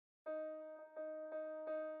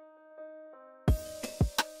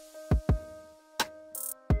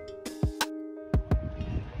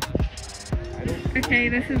Okay,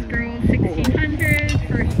 this is girls 1600,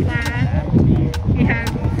 first class. We have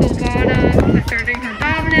Silvana asserting her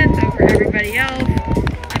dominance over everybody else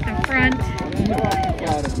at the front.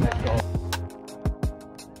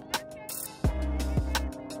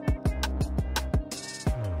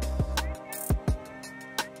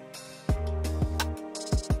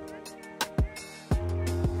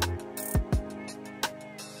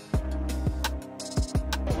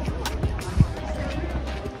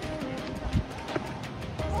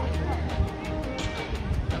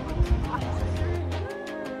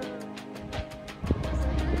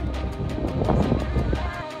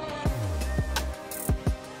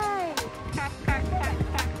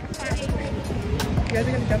 You guys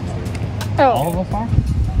are gonna jump? Oh. All of us are?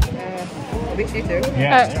 At least you two.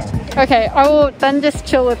 Yeah. Okay, I will then just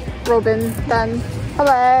chill with Robin then.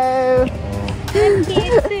 Hello.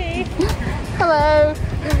 Hello.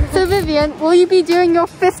 So Vivian, will you be doing your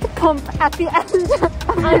fist pump at the end?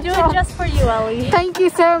 I'll do it just for you, Ellie. Thank you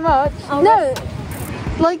so much. No,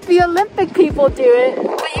 like the Olympic people do it.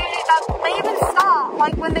 But usually they even start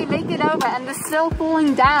like when they make it over and they're still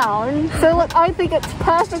falling down. So like I think it's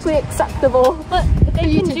perfectly acceptable. But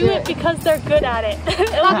they can do it because they're good at it.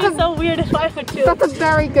 It would be so weird if I would do it. That's a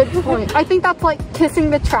very good point. I think that's like kissing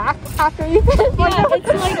the track after you finish. Yeah, it's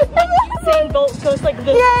like Usain Bolt goes like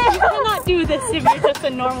this. Yeah. You cannot do this if you're just a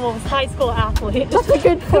normal high school athlete. That's a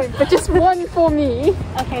good point, but just one for me.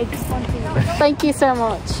 Okay, just one for you. Thank you so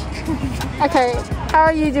much. Okay, how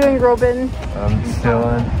are you doing, Robin? I'm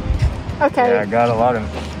chilling. Okay. Yeah, I got a lot of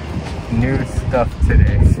new stuff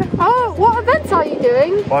today. Oh, what events are you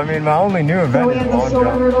doing? Well, I mean, my only new event is long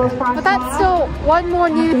jump. But that's still one more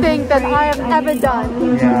new thing than I have ever done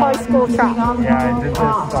in high school track. Yeah, I did this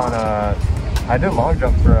on I did long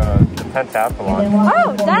jump for the pentathlon.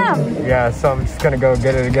 Oh, damn! Yeah, so I'm just gonna go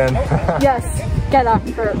get it again. Yes, get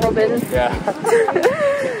after it, Robin. Yeah.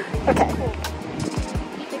 Okay.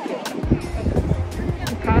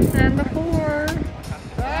 Pass in the 4.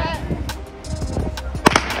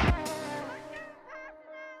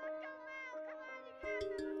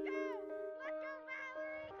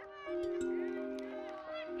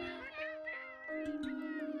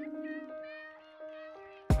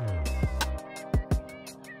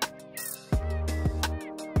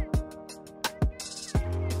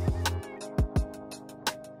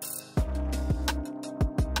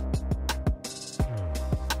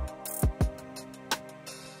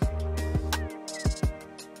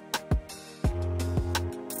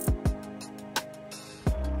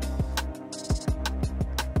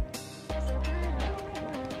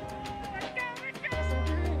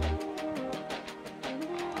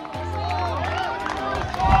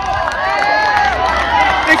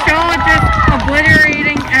 Michelle just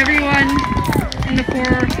obliterating everyone in the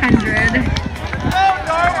 400.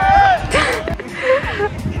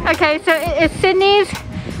 Okay, so it's Sydney's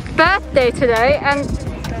birthday today,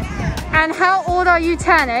 and how old are you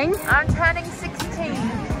turning? I'm turning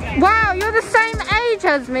 16. Wow, you're the same age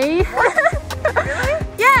as me. Really?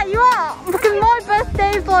 Yeah, you are, because my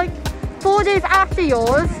birthday is like 4 days after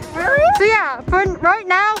yours. Really? So yeah, for right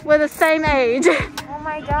now, we're the same age. Oh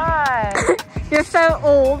my god. You're so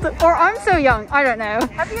old, or I'm so young, I don't know.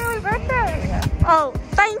 Happy early birthday. Oh,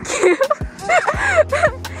 thank you.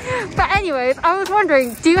 But anyways, I was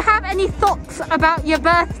wondering, do you have any thoughts about your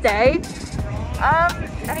birthday?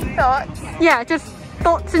 Any thoughts? Yeah, just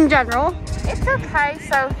thoughts in general. It's okay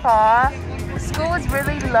so far. School is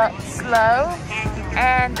really slow,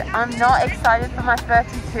 and I'm not excited for my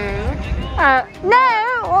 32. No,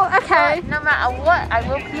 well, okay. But no matter what, I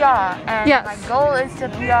will PR, and Yes. my goal is to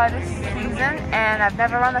PR this season, and I've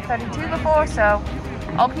never run the 32 before, so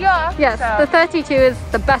I'll PR. Yes, so. the 32 is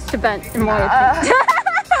the best event in my opinion.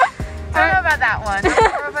 I don't know about that one.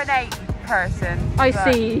 I'm more of an 8 person. I but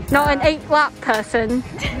see, not an 8-lap person.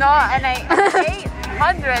 Not an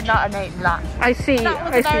 800, not an 8 lap. I see,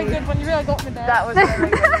 That was I very see. good when you really got me there. That was really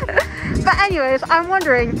good. But anyways, I'm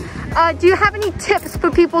wondering, do you have any tips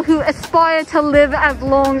for people who aspire to live as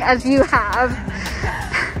long as you have?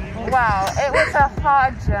 Wow, it was a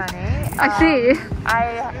hard journey. I see.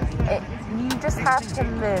 You just have to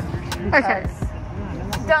live. Okay.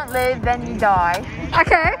 If you don't live, then you die.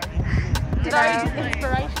 Okay. Very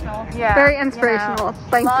inspirational. Yeah. Very inspirational.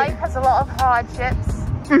 Thank you. Life has a lot of hardships.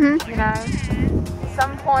 You know,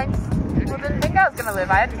 some points people didn't think I was gonna live.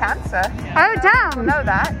 I had cancer. Oh damn! Know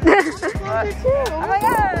that. But, oh my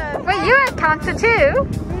god! Wait, you had cancer too?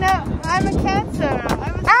 No, I'm a cancer.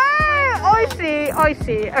 Oh, I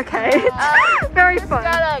see. Okay. Very Just fun.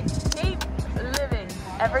 gotta keep living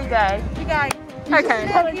every day. You guys. Okay.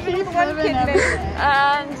 Even if one kidney.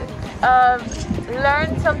 And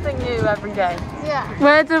learn something new every day. Yeah.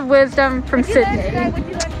 Words of wisdom from Sydney. What did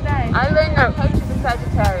you learn today? I learned that Coach is a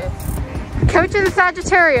Sagittarius. Coach is a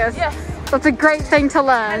Sagittarius? Yes. That's a great thing to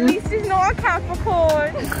learn. At least he's not a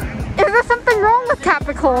Capricorn. Is there something wrong with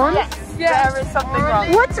Capricorn? Yes. There is something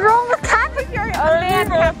wrong. What's wrong with Capricorn? Only a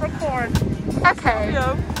Capricorn. Okay.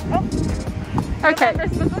 Okay.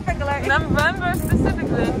 November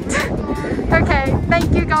specifically. Okay,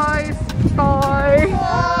 thank you guys. Bye.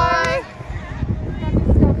 Bye.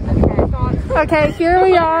 Okay, here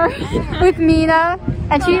we are with Mina,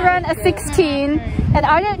 and she ran a 16, and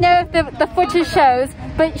I don't know if the footage shows,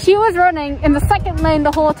 but she was running in the second lane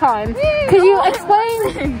the whole time. Could you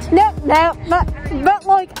explain? No, but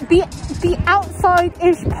like the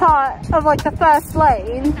outside-ish part of like the first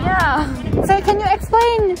lane. Yeah. So can you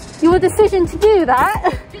explain your decision to do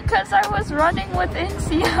that? Because I was running with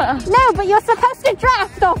Insia. No, but you're supposed to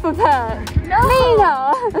draft off of her. No.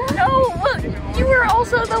 Mina. No, well, you were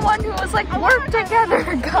also the one who was like, work together,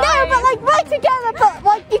 guys. No, but like work together, but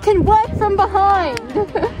like you can work from behind.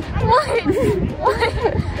 What?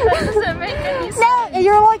 That doesn't make any sense. No,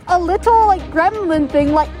 you're like a little like gremlin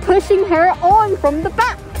thing, like pushing her on from the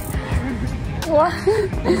back. What?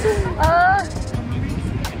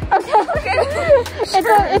 Okay.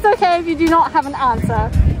 It's okay if you do not have an answer.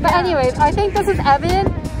 But anyways, I think this is evident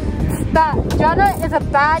that Jenna is a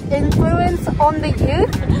bad influence on the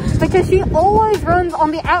youth because she always runs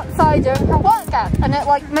on the outside during her workout, and it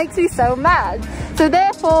like makes me so mad. So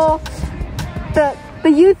therefore, the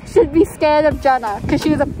youth should be scared of Jenna because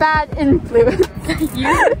she's a bad influence.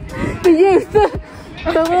 The youth, the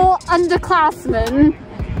little underclassmen.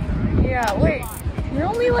 Yeah, wait. You're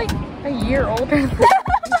only like a year older.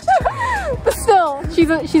 But still, she's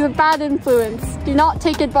a bad influence. Do not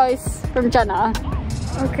take advice from Jenna.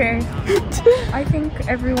 Okay. I think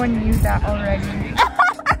everyone knew that already.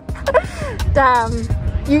 Damn.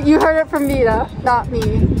 You heard it from Mina, not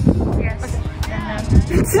me. Yes.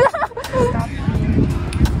 Stop being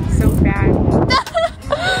so bad.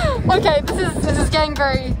 Okay, this is getting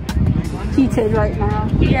very heated right now.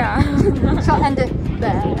 Yeah. So I'll end it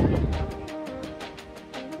there.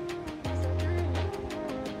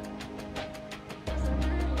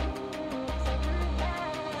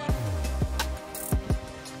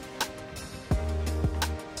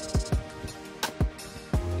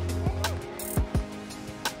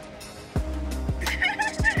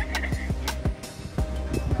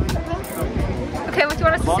 Okay, what do you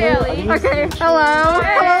want us to say, Ellie? Okay, hello.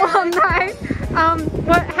 Hello, alumni.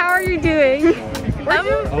 How are you doing?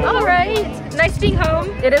 Alright. Nice being home.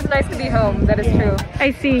 It is nice to be home, that is true.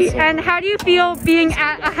 I see. And how do you feel being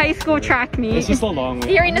at a high school track meet? It's just a long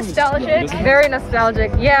way. Very nostalgic. Very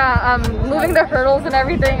nostalgic. Yeah, moving the hurdles and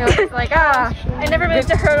everything. I was like, I never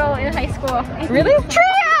moved a hurdle in high school. Really? Tria!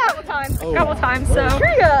 A couple times, so.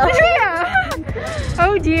 Tria!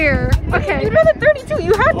 Oh dear. Okay. You know the 32,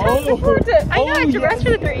 you had time to prove it. I know, I had to rest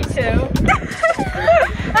for the 32. I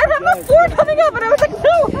have a 4 coming up and I was like, no!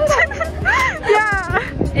 Yeah.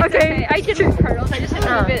 It's okay. I did move hurdles, I just had to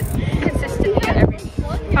move it consistently at every meet.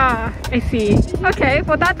 Ah, I see. Okay,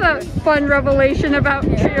 well that's a fun revelation about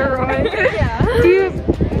Tria Roy. Yeah.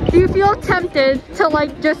 Do you feel tempted to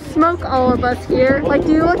like just smoke all of us here? Like,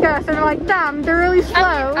 do you look at us and are like, damn, they're really slow?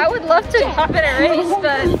 I would love to hop in a race,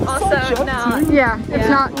 but also not. Yeah, it's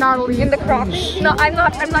not elite. In the Crocs. No, I'm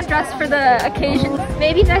not dressed for the occasion.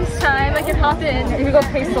 Maybe next time I can hop in. You go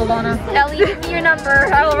pay Solana. Ellie, give me your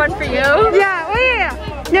number. I will run for you. Yeah,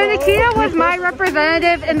 yeah. No, Nikita was my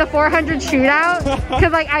representative in the 400 shootout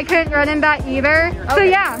because like I couldn't run in that either. Okay. So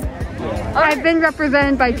yeah. I've been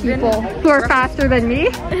represented by people who are faster than me.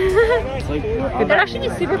 That'd actually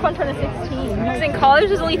be super fun to run a 16. Because in college it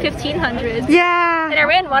was only 1500s. Yeah. And I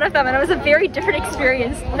ran one of them and it was a very different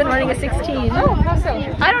experience than running a 16. Oh, how so?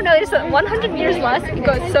 I don't know, just 100 meters less, it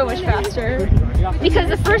goes so much faster. Because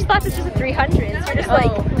the first lap is just a 300. So you're just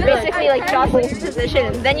like basically like jostling for position.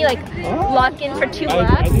 And then you like lock in for 2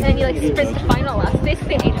 laps and then you like sprint the final lap. It's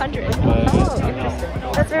basically an 800.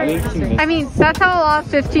 That's very interesting. I mean, that's how a lot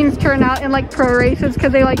of 15s turn out in like pro races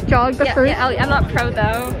because they like jog the first. Yeah, I'm not pro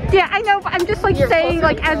though. Yeah, I know, but I'm just like saying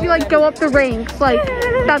like as you like go up the ranks, like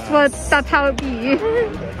that's how it be.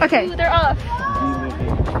 Okay. Ooh, they're off.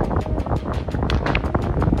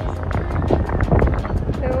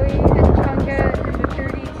 Zoe and Chunga in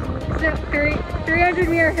the 300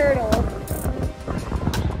 meter hurdle.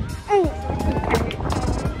 Oh, okay.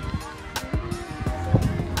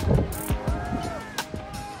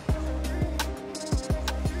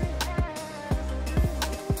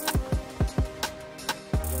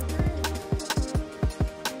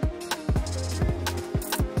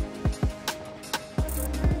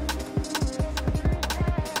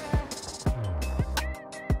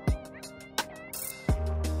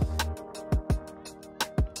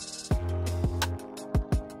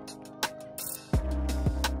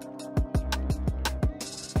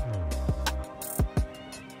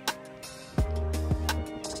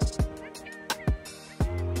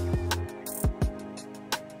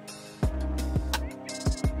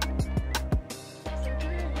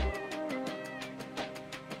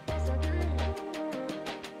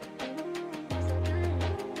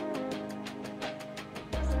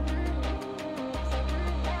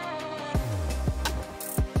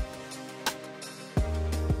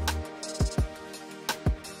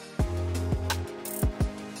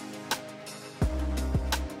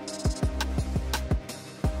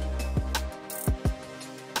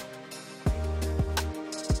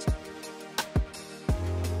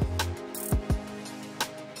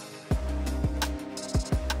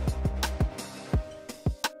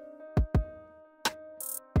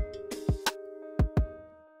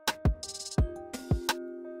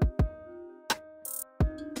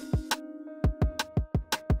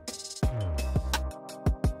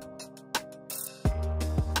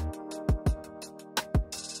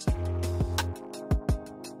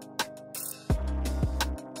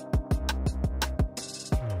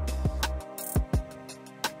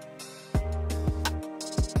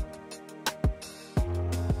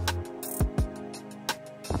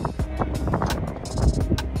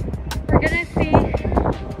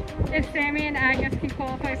 Sammy and Agnes can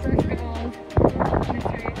qualify for gold in this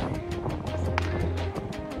race.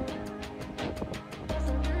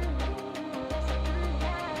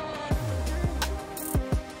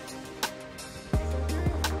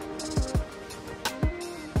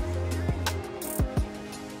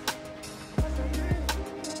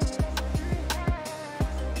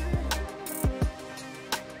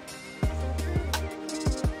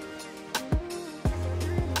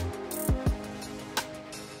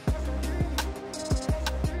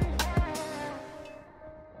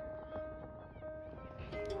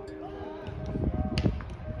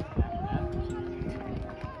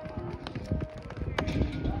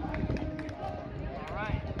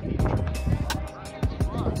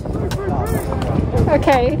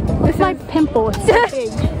 Okay, this is my pimple. It's so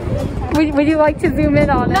big. Would you like to zoom in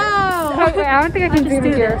on it? No! Oh, wait, I don't think I can zoom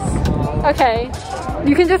in here. Okay.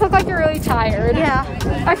 You can just look like you're really tired. Yeah.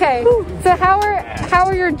 Okay, so how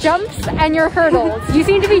are your jumps and your hurdles? You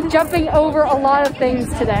seem to be jumping over a lot of things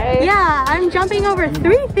today. Yeah, I'm jumping over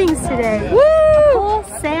 3 things today. Woo! Pool,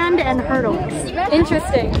 sand, and hurdles.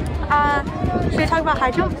 Interesting. Should I talk about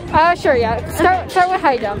high jump? Sure, yeah. Start with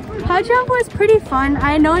high jump. High jump was pretty fun.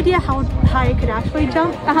 I had no idea how high I could actually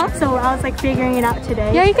jump. So I was like figuring it out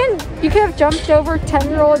today. Yeah, you could have jumped over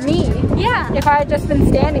 10-year-old me. Yeah. If I had just been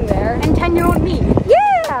standing there. And 10-year-old me.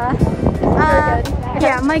 Yeah. Very good. Okay.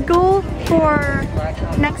 Yeah, my goal for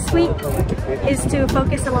next week is to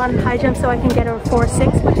focus a lot on high jump so I can get a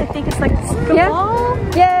 4.6, which I think is like the goal.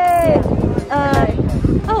 Yay!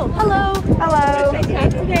 Oh, hello. Hello.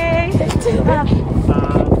 Okay.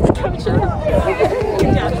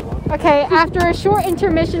 Okay, after a short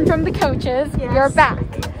intermission from the coaches, you're back.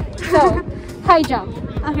 So, high jump.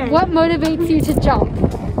 Okay. What motivates you to jump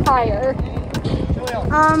higher?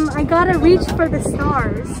 I gotta reach for the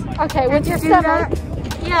stars. Okay, with your stomach?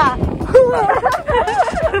 Yeah.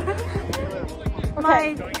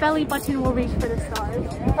 Okay. My belly button will reach for the stars.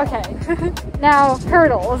 Okay. Now,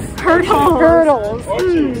 hurdles. Hurdles.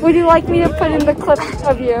 Would you like me to put in the clip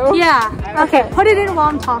of you? Yeah. Okay. Put it in while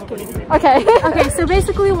I'm talking. Okay. Okay, so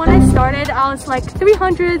basically when I started, I was like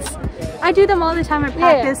 300s. I do them all the time at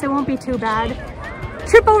practice. It won't be too bad.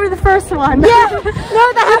 Trip over the first one. Yeah. No,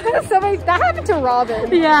 that happened to somebody. That happened to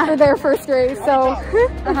Robin. Yeah. For their first race. So,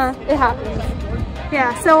 it happens.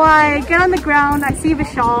 Yeah, so I get on the ground, I see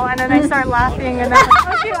Vishal, and then I start laughing, and then I'm like,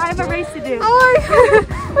 oh shoot, I have a race to do. Oh,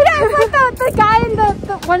 yeah, it's like the guy in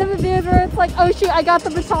the one of the videos where it's like, oh shoot, I got the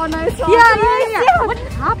baton myself. Yeah. What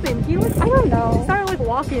happened? He was, I don't know. Started like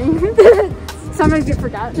walking. Sometimes you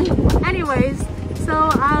forget. Anyways, so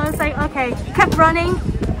I was like, okay, kept running.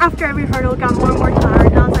 After every hurdle, got more and more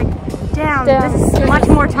tired, and I was like, damn. This is much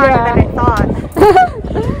more tired than I thought.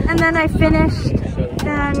 And then I finished.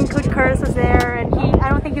 And Coach Curtis was there, and I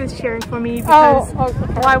don't think he was cheering for me because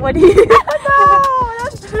why would he? No,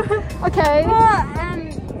 that's okay.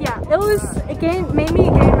 And yeah, it was made me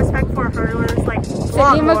gain respect for hurdlers, like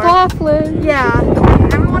Sydney McLaughlin. Yeah,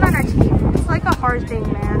 everyone on our team. It's like a hard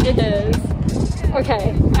thing, man. It is.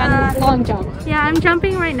 Okay, and long jump. Yeah, I'm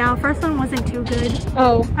jumping right now. First one wasn't too good.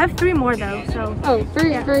 Oh. I have 3 more though, so. Oh,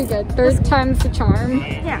 very good. Third time's the charm.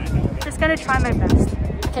 Yeah, just gotta try my best.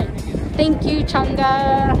 Okay. Thank you,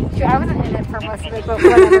 Chunga. Shoot, I wasn't in it for most of it, but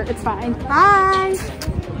whatever, it's fine. Bye!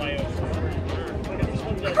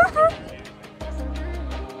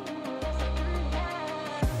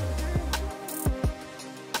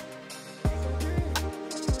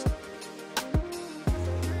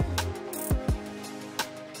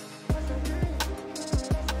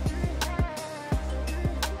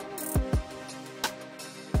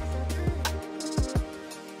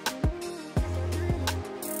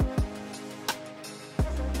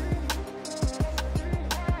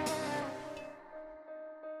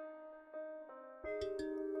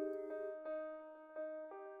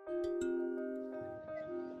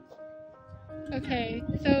 Okay,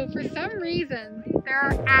 so for some reason, there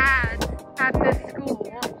are ads at this school.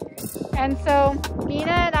 And so, Mina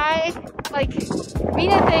and I,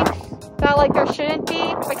 Mina thinks that, there shouldn't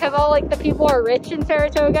be because all, the people are rich in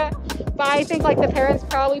Saratoga. But I think, the parents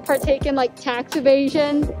probably partake in, tax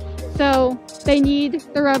evasion. So, they need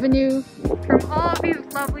the revenue from all of these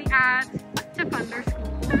lovely ads to fund their school.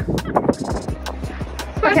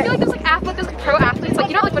 But I feel like there's pro athletes,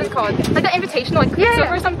 you know what it's called? Like that invitational,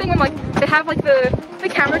 or something when they have the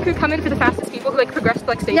camera crew come in for the fastest people who progress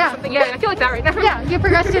to stage or something. Yeah, I feel like that right now. Yeah, you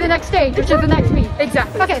progress to the next stage, which is the next meet.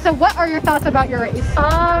 Exactly. Okay, so what are your thoughts about your race?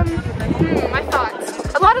 My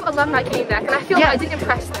thoughts. A lot of alumni came back and I feel like I didn't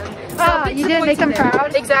impress them. So you didn't make them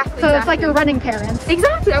proud? Exactly. So it's like your running parents.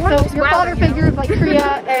 Exactly. I want so your father figures like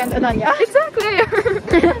Priya and Ananya. Exactly.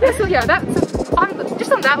 Yeah. So yeah, that's just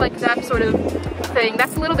based on that, like, that sort of thing,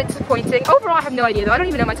 that's a little bit disappointing. Overall, I have no idea, though. I don't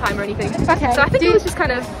even know my time or anything. Okay. So I think it was just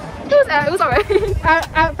kind of, it was alright.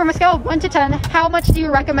 From a scale of 1 to 10, how much do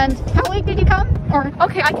you recommend? How late did you come? Or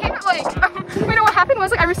okay, I came at like, you know what happened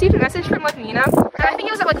was, like, I received a message from, like, Nina, and I think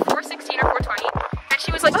it was at like 4:16 or 4:20, and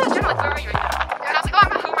she was like, oh, Jenna, like, where are you right now? And I was like, oh,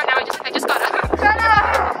 I'm at home right now, I just got up.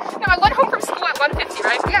 No, I went home from school at 1:50,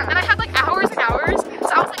 right? Yeah. And I had like hours and hours,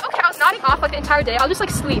 so I was like, okay, I was nodding off like the entire day, I'll just like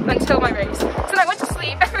sleep until my race. So then I went to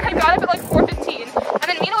sleep, and then I got up at like 4:15, and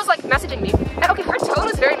then Nina was like messaging me, and okay, her tone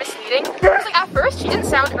was very misleading, because like at first, she didn't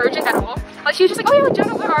sound urgent at all. Like, she was just like, oh yeah, like,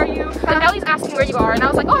 Jenna, where are you? And Ellie's asking where you are, and I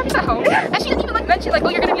was like, oh, I'm just at home. And she didn't even like mention like, oh,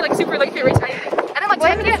 you're gonna be like super late for your race or anything. And then like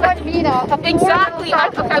 10 minutes later, Nina. exactly.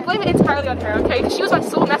 I blame it entirely on her, okay? Because she was my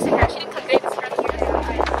sole messenger. She didn't convey this strategy.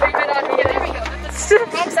 There we go.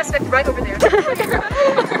 Wrong suspect right over there.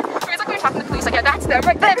 It's like we were talking to the police, like, yeah, that's them,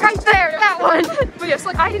 right there, that one. But yeah, so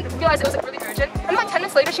like, I didn't realize it was like really urgent. And like 10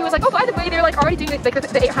 minutes later, she was like, oh, by the way, they're like already doing like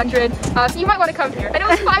the 800, so you might want to come here. And it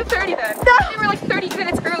was 5:30 then. They were like 30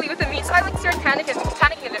 minutes early with the meet, so I like started panicking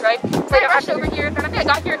a bit, right? So I rushed over here, and I think I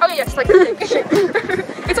got here. Oh yeah, it's like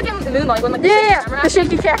it's like in the moonlight when like the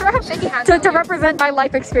shaky camera, shaky hands to represent my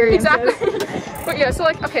life experience. Exactly. But yeah, so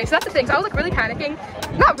like, okay, so that's the thing. So I was like really panicking.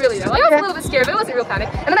 Not really though. Like, I was a little bit scared, but it wasn't real panic.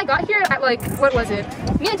 And then I got here at like, what was it?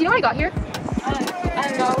 Mia, do you know when I got here? I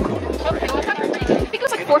don't know. Okay, well, I think it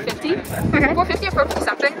was like 4:50. Okay. 4:50 or 4:50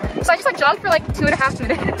 something. So I just like jogged for like 2.5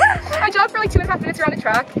 minutes. I jogged for like 2.5 minutes around the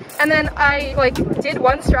track, and then I like did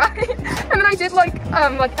one stride, and then I did like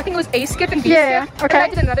I think it was A skip and B skip. Okay. And then I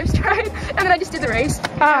did another stride, and then I just did the race.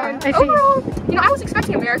 And overall, you know, I was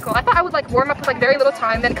expecting a miracle. I thought I would like warm up with like very little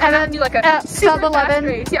time, then kind of do like a super fast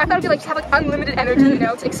race. Yeah, I thought I'd be like have like unlimited energy, you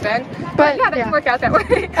know, to expend. But yeah, that didn't work out that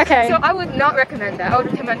way. Okay. So I would not recommend that. I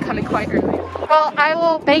would recommend coming quite early. Well, I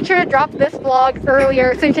will make sure to drop this vlog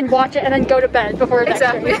earlier so you can watch it and then go to bed before the next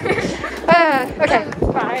race. Okay,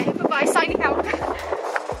 bye. Bye. Signing